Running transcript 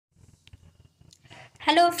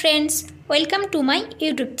Hello friends, welcome to my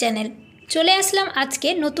YouTube channel. চলে আসলাম আজকে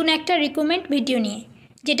নতুন একটা রিক্রুটমেন্ট ভিডিও নিয়ে,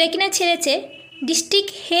 যেটা কিনা ছেড়েছে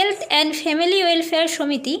district health and family welfare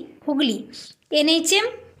সমিতি হুগলি NHM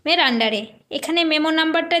এর আন্ডারে। এখানে মেমো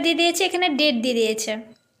নাম্বারটা দিয়ে দিয়েছে, এখানে ডেট দিয়ে দিয়েছে।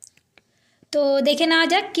 তো দেখে নেওয়া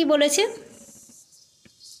যাক কী বলেছে।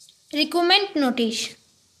 Recruitment notice.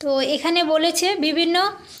 তো এখানে বলেছে বিভিন্ন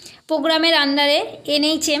প্রোগ্রামের আন্ডারে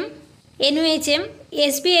NHM, NUHM,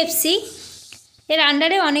 SBFC এর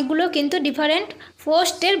আন্ডারে অনেকগুলো কিন্তু ডিফারেন্ট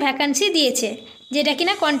পোস্টের ভ্যাকান্সি দিয়েছে, যেটা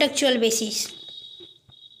কিনা contractual basis.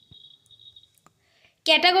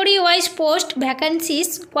 Category wise post vacancies,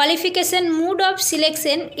 qualification, mood of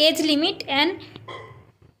selection, age limit and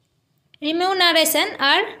remuneration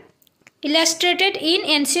R illustrated in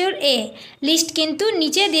ensure a list কিন্তু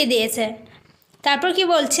নিচে দিয়ে দিয়েছে। তারপর কি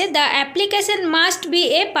বলছে, the application must B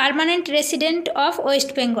a permanent resident of West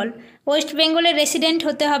Bengal. West বেঙ্গলের রেসিডেন্ট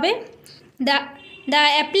হতে হবে। The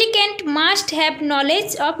applicant must have knowledge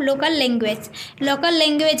of local language. Local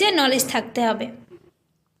ল্যাঙ্গুয়েজে নলেজ থাকতে হবে।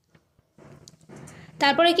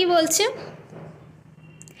 তারপরে কি বলছে,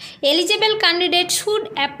 eligible candidate should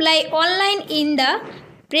apply online in the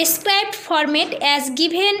prescribed format as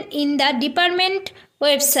given in the department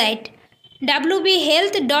website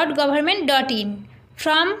wbhealth.government.in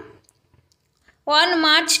from 1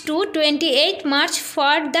 March to 28 March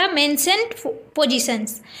for the mentioned positions।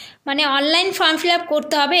 মানে online form fill up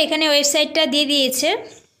করতে হবে, এখানে ওয়েবসাইটটা দিয়ে দিয়েছে,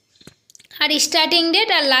 are starting date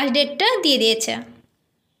R last ডেটটা দিয়ে দিয়েছে।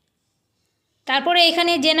 তারপরে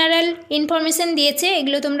এখানে জেনারেল ইনফরমেশান দিয়েছে,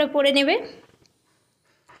 এগুলো তোমরা পড়ে নেবে।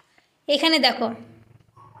 এখানে দেখো,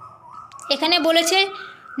 এখানে বলেছে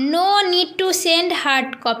no need to send hard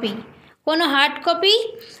copy. কোনো হার্ড কপি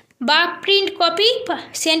বা প্রিন্ট কপি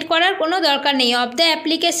সেন্ড করার কোনো দরকার নেই। Of the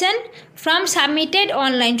application form submitted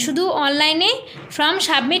online, শুধু অনলাইনে ফর্ম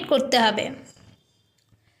সাবমিট করতে হবে।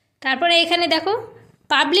 তারপরে এখানে দেখো,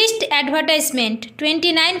 published advertisement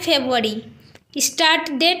 29 February, start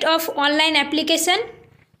date of online application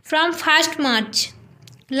from 1 March,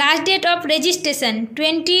 last date of registration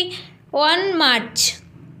 21 March,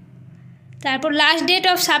 তারপর last date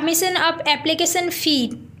of submission of application fee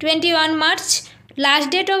 21 March, last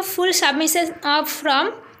date of full submission of from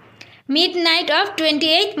midnight of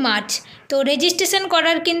 28 March। তো registration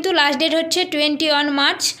করার কিন্তু last date হচ্ছে 21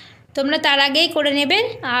 March, তোমরা তার আগেই করে নেবে।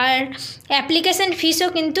 আর অ্যাপ্লিকেশান ফিসও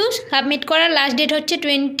কিন্তু সাবমিট করার লাস্ট ডেট হচ্ছে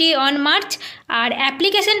 21 March, আর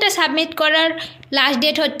অ্যাপ্লিকেশানটা সাবমিট করার লাস্ট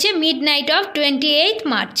ডেট হচ্ছে মিডনাইট অফ 28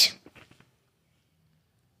 March।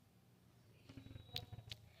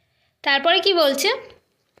 তারপরে কি বলছে,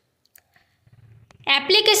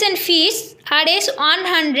 application fees R S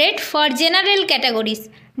 100 for general categories.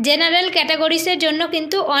 General ক্যাটাগরিজের জন্য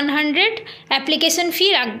কিন্তু 100 অ্যাপ্লিকেশান ফি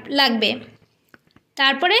লাগবে।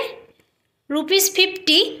 তারপরে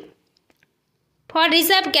 ₹50 ফর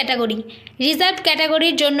রিজার্ভ ক্যাটাগরি। রিজার্ভ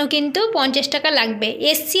ক্যাটাগরির জন্য কিন্তু 50 টাকা লাগবে।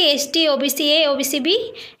 SC, ST, OBC A, OBC B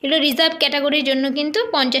এগুলো রিজার্ভ ক্যাটাগরির জন্য কিন্তু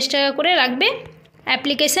 50 টাকা করে লাগবে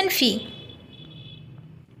অ্যাপ্লিকেশান ফি।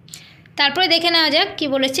 তারপরে দেখে নেওয়া যাক কী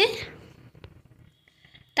বলেছে।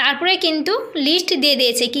 তারপরে কিন্তু লিস্ট দিয়ে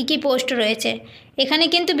দিয়েছে কী কী পোস্ট রয়েছে। এখানে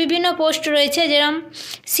কিন্তু বিভিন্ন পোস্ট রয়েছে, যেরকম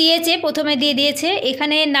CHA প্রথমে দিয়ে দিয়েছে।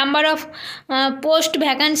 এখানে নাম্বার অফ পোস্ট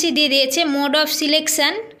ভ্যাকান্সি দিয়ে দিয়েছে, mode of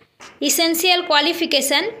selection, essential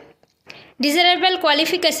qualification, desirable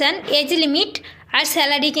qualification, age limit R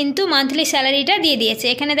salary কিন্তু মান্থলি স্যালারিটা দিয়ে দিয়েছে।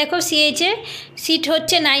 এখানে দেখো CHA সিট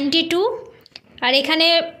হচ্ছে 92, আর এখানে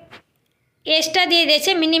এজটা দিয়ে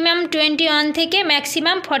দিয়েছে মিনিমাম 21 থেকে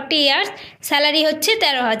ম্যাক্সিমাম 40 ইয়ার্স, স্যালারি হচ্ছে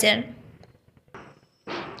 13,000।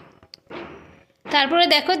 তারপরে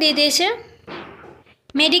দেখো দিয়ে দিয়েছে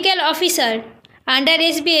medical officer under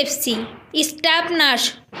SBFC, staff nurse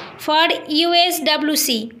for USWC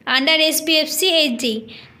under SBFC HG।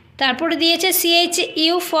 তারপরে দিয়েছে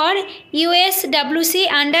CHU for USWC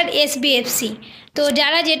under SBFC। তো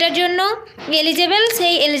যারা যেটার জন্য এলিজেবল,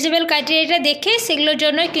 সেই এলিজেবল ক্রাইটেরিয়াটা দেখে সেগুলোর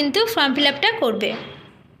জন্য কিন্তু ফর্ম ফিল আপটা করবে।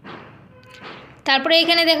 তারপরে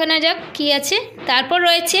এখানে দেখানো যাক কী আছে। তারপর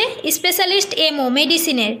রয়েছে স্পেশালিস্ট MO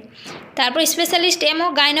মেডিসিনের, তারপর স্পেশালিস্ট MO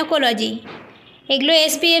গাইনোকোলজি, এগুলো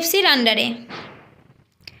SBFCর আন্ডারে।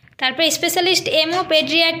 তারপরে স্পেশালিস্ট MO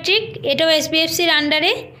পেডিয়াট্রিক, এটাও SBFCর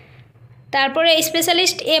আন্ডারে। তারপরে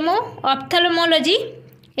স্পেশালিস্ট MO অপথ্যালমোলজি,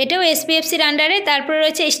 এটাও SBFCর আন্ডারে। তারপরে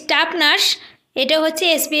রয়েছে স্টাফ নার্স, এটাও হচ্ছে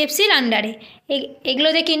SBFCর আন্ডারে।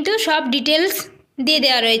 এগুলোতে কিন্তু সব ডিটেলস দিয়ে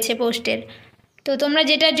দেওয়া রয়েছে পোস্টের। তো তোমরা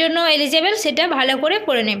যেটার জন্য এলিজেবল সেটা ভালো করে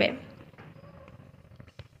পড়ে নেবে।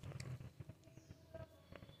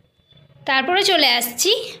 তারপরে চলে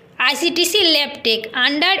আসছি ICTC ল্যাবটেক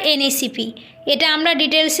আন্ডার NACP, এটা আমরা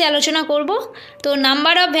ডিটেলসে আলোচনা করব। তো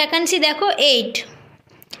নাম্বার অফ ভ্যাকান্সি দেখো 8,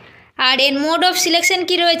 আর এর মোড অফ সিলেকশন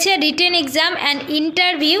কি রয়েছে, written exam and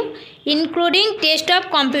interview including test of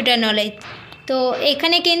computer knowledge. তো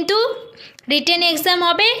এখানে কিন্তু রিটেন এক্সাম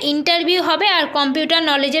হবে, ইন্টারভিউ হবে, আর কম্পিউটার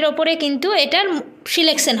নলেজের ওপরে কিন্তু এটার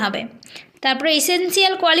সিলেকশন হবে। তারপরে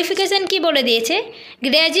এসেনশিয়াল কোয়ালিফিকেশান কি বলে দিয়েছে,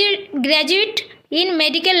 graduate in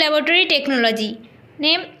medical laboratory technology,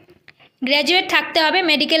 graduate থাকতে হবে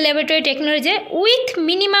medical laboratory technology with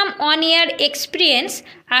minimum 1 year experience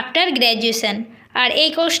after graduation. আর এই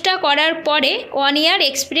কোর্সটা করার পরে 1 year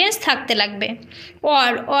এক্সপিরিয়েন্স থাকতে লাগবে।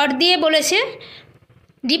 অর দিয়ে বলেছে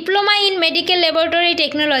diploma in medical laboratory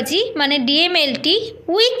technology মানে DMLT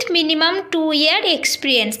with minimum 2 year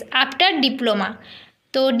experience after diploma.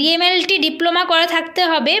 তো ডিএমএলটি ডিপ্লোমা করা থাকতে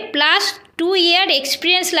হবে প্লাস 2 year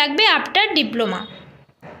এক্সপিরিয়েন্স লাগবে আফটার ডিপ্লোমা।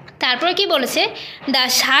 তারপরে কি বলেছে, the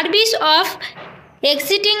service of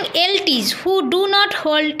exciting এলটিস who do not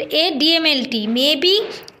hold a DMLT may be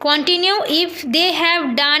continue if they have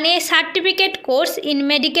done A certificate course in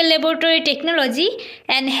medical laboratory technology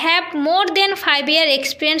and have more then 5 year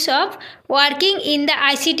experience of working in the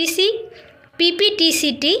ICTC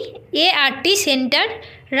পিপিটিসিটি ART centre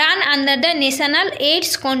run under the national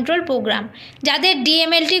AIDS control programme. যাদের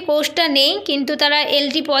DMLT কোর্সটা নেই কিন্তু তারা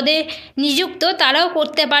LT পদে নিযুক্ত, তারাও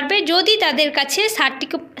করতে পারবে যদি তাদের কাছে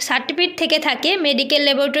সার্টিফিকেট থেকে থাকে মেডিকেল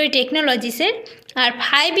ল্যাবরেটরি টেকনোলজিসের, আর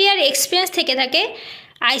 5 year এক্সপিরিয়েন্স থেকে থাকে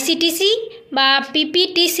আইসিটিসি বা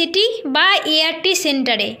পিপিটিসিটি বা এআরটি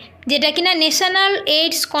সেন্টারে, যেটা কিনা ন্যাশনাল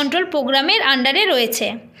এইডস কন্ট্রোল প্রোগ্রামের আন্ডারে রয়েছে।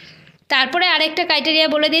 তারপরে আরেকটা ক্রাইটেরিয়া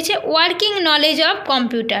বলে দিয়েছে ওয়ার্কিং নলেজ অফ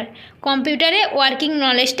কম্পিউটারে ওয়ার্কিং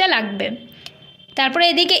নলেজটা লাগবে। তারপরে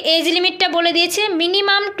এদিকে এজ লিমিটটা বলে দিয়েছে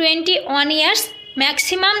মিনিমাম 21 years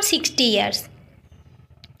ম্যাক্সিমাম 60 years।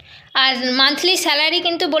 আর মান্থলি স্যালারি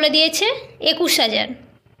কিন্তু বলে দিয়েছে 21,000।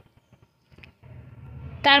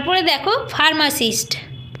 তারপরে দেখো ফার্মাসিস্ট,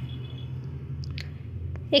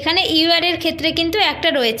 এখানে ইউআরের ক্ষেত্রে কিন্তু একটা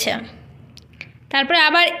রয়েছে। তারপরে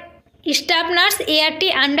আবার স্টাফ নার্স এআরটি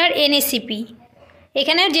আন্ডার এনএসিপি,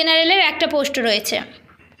 এখানে জেনারেলের একটা পোস্ট রয়েছে।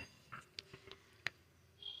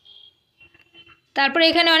 তারপরে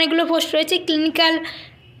এখানে অনেকগুলো পোস্ট রয়েছে, ক্লিনিক্যাল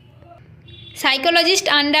সাইকোলজিস্ট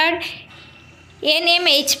আন্ডার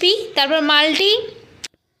এনএমএইচপি, তারপর মাল্টি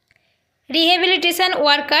রিহ্যাবিলিটেশন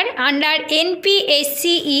ওয়ার্কার আন্ডার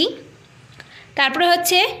এনপিএসসিই,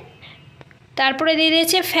 তারপরে দিয়ে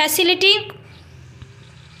দিয়েছে ফ্যাসিলিটি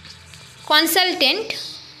কনসালটেন্ট,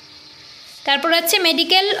 তারপর হচ্ছে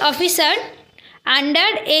medical officer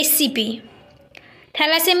under SCP,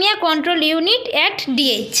 thalassaemia control unit at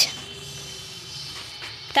DH.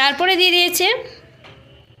 তারপরে দিয়ে দিয়েছে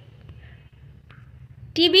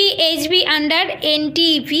টিবিএইচবি আন্ডার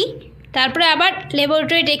এনটিইপি, তারপরে আবার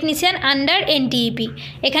ল্যাবরেটরি টেকনিশিয়ান আন্ডার এনটিইপি।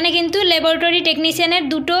 এখানে কিন্তু ল্যাবরেটরি টেকনিশিয়ানের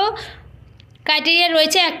দুটো ক্রাইটেরিয়া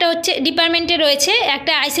রয়েছে, একটা হচ্ছে ডিপার্টমেন্টে রয়েছে,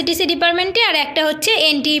 একটা আইসিটিসি ডিপার্টমেন্টে আর একটা হচ্ছে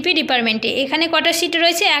এনটিইপি ডিপার্টমেন্টে। এখানে কটা সিট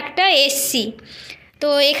রয়েছে, একটা এসসি। তো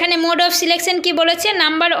এখানে মোড অফ সিলেকশন কি বলেছে,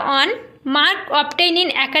 number 1 mark obtain in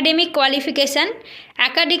academic qualification,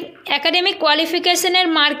 academic কোয়ালিফিকেশানের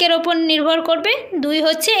মার্কের ওপর নির্ভর করবে। 2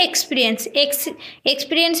 হচ্ছে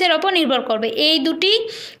এক্সপিরিয়েন্সের ওপর নির্ভর করবে। এই দুটি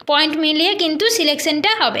পয়েন্ট মিলিয়ে কিন্তু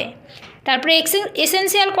সিলেকশনটা হবে। তারপরে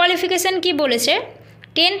এসেনশিয়াল কোয়ালিফিকেশান কি বলেছে,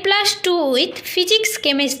 10+2 with physics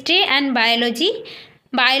chemistry and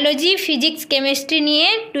biology physics chemistry নিয়ে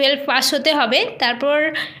 12 পাস হতে হবে। তারপর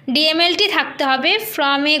ডিএমএলটি থাকতে হবে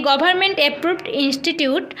from a government approved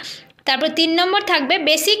institute. তারপর 3 নম্বর থাকবে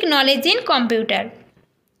basic knowledge in computer.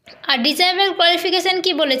 R disable qualification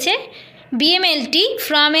কি বলেছে, BMLT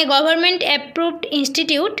from a government approved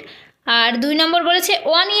institute. আর 2 নম্বর বলেছে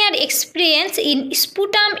 1 year experience in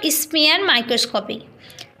sputum smear microscopy.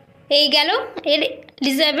 এই গেল এর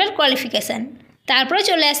ডিসেবল কোয়ালিফিকেশান। তারপরে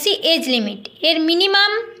চলে আসছি এজ লিমিট, এর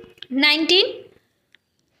মিনিমাম 19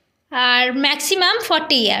 আর ম্যাক্সিমাম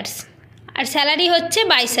 40 years, আর স্যালারি হচ্ছে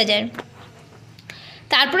 22,000।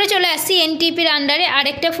 তারপরে চলে আসছি এনটিপির আন্ডারে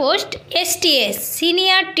আরেকটা post, STS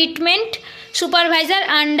senior treatment supervisor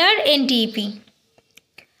under NTP.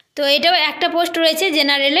 তো এটাও একটা পোস্ট রয়েছে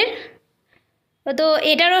জেনারেলের। তো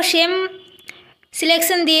এটারও সেম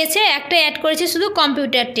সিলেকশন দিয়েছে, একটা অ্যাড করেছে শুধু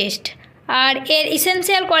কম্পিউটার টেস্ট। আর এর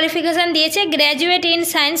এসেনশিয়াল কোয়ালিফিকেশান দিয়েছে গ্র্যাজুয়েট ইন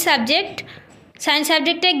সায়েন্স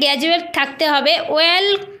সাবজেক্টে গ্র্যাজুয়েট থাকতে হবে, well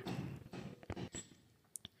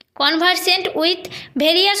কনভারসেন্ট with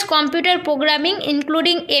various computer programming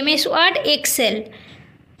including MS word Excel,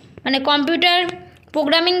 মানে কম্পিউটার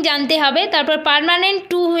প্রোগ্রামিং জানতে হবে। তারপর permanent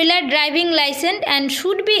 2 wheeler driving licence and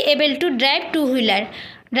should be able to drive 2 wheeler,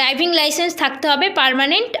 driving licence থাকতে হবে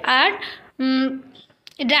পার্মানেন্ট, আর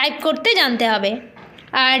ড্রাইভ করতে জানতে হবে।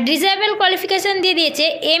 আর ডিসেবল কোয়ালিফিকেশান দিয়ে দিয়েছে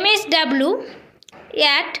MSW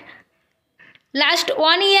at last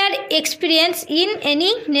 1 year experience in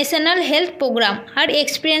any national health programme, আর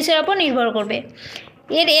এক্সপিরিয়েন্সের ওপর নির্ভর করবে।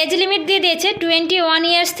 এর এজ লিমিট দিয়ে দিয়েছে 21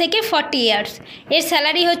 years থেকে 40 years। এর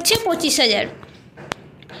স্যালারি হচ্ছে 25,000।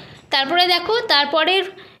 তারপরে দেখো তারপরের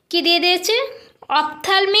কি দিয়ে দিয়েছে,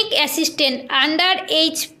 অপথ্যালমিক অ্যাসিস্ট্যান্ট আন্ডার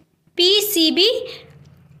HPCB,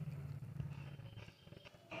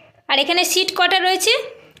 আর এখানে সিট কটা রয়েছে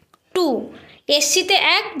 2, SC-তে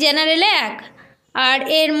 1, জেনারেলে 1। আর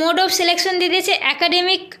এর মোড অফ সিলেকশন দিয়ে দিয়েছে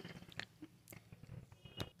academic,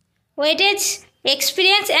 weightage,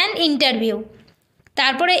 experience and interview.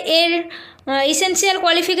 তারপরে এর ইসেনশিয়াল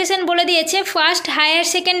কোয়ালিফিকেশান বলে দিয়েছে first higher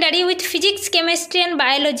secondary with physics, chemistry and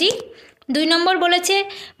biology. 2 নম্বর বলেছে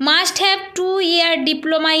must have 2 year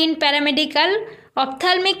diploma in paramedical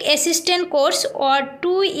ophthalmic assistant course or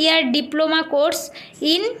 2 year diploma course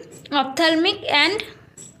in ophthalmic and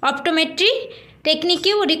optometry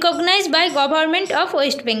টেকনিকিউ recognise by government of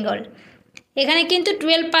West Bengal. এখানে কিন্তু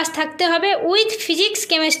 12 pass থাকতে হবে with physics,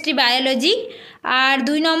 chemistry, biology. আর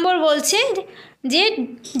 2 নম্বর বলছে যে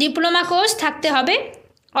diploma course থাকতে হবে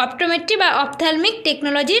optometry বা অপথ্যালমিক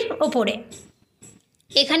টেকনোলজির ওপরে।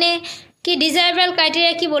 এখানে কি ডিজায়ারেবল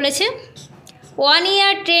ক্রাইটেরিয়া কি বলেছে, 1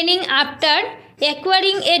 year training after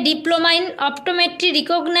acquiring A diploma in optometry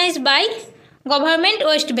recognised by government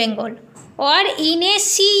West Bengal or in a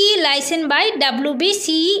CE licence by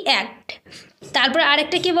WBCE act. তারপর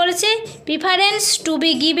আরেকটা কি বলেছে, preference two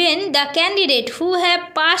be given the candidate who have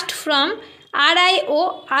passed from RI O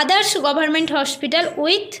others government hospital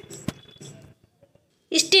with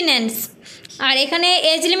স্টিনেন্স। আর এখানে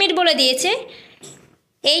age limit বলে দিয়েছে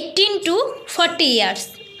 18 to 40 years।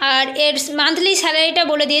 আর এর monthly স্যালারিটা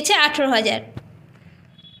বলে দিয়েছে 18,000।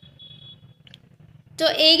 তো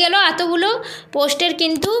এই গেল এতগুলো পোস্টের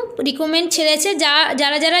কিন্তু রিক্রুটমেন্ট ছেড়েছে,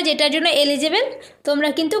 যারা যারা যেটার জন্য এলিজেবল তোমরা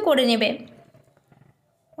কিন্তু করে নেবে।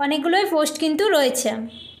 অনেকগুলোই পোস্ট কিন্তু রয়েছে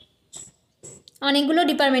অনেকগুলো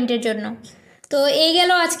ডিপার্টমেন্টের জন্য। তো এই গেল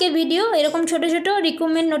আজকের ভিডিও। এরকম ছোট ছোট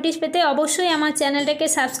রিক্রুটমেন্ট নোটিশ পেতে অবশ্যই আমার চ্যানেলটাকে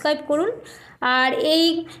সাবস্ক্রাইব করুন। আর এই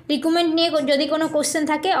রিক্রুটমেন্ট নিয়ে যদি কোনো কোশ্চেন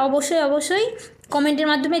থাকে অবশ্যই কমেন্টের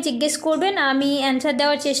মাধ্যমে জিজ্ঞেস করবেন, আমি অ্যান্সার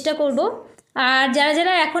দেওয়ার চেষ্টা করব। আর যারা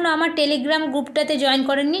যারা এখনও আমার টেলিগ্রাম গ্রুপটাতে জয়েন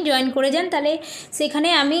করেননি জয়েন করে যান, তাহলে সেখানে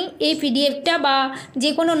আমি এই পিডিএফটা বা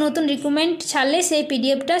যে কোনো নতুন রিক্রুটমেন্ট ছাড়লে সেই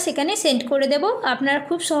পিডিএফটা সেখানে সেন্ড করে দেব, আপনারা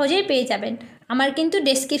খুব সহজেই পেয়ে যাবেন। আমার কিন্তু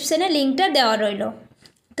ডেসক্রিপশানে লিঙ্কটা দেওয়া রইল।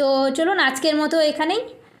 তো চলুন আজকের মতো এখানেই,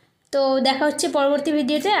 তো দেখা হচ্ছে পরবর্তী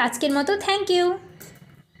ভিডিওতে। আজকের মতো থ্যাংক ইউ।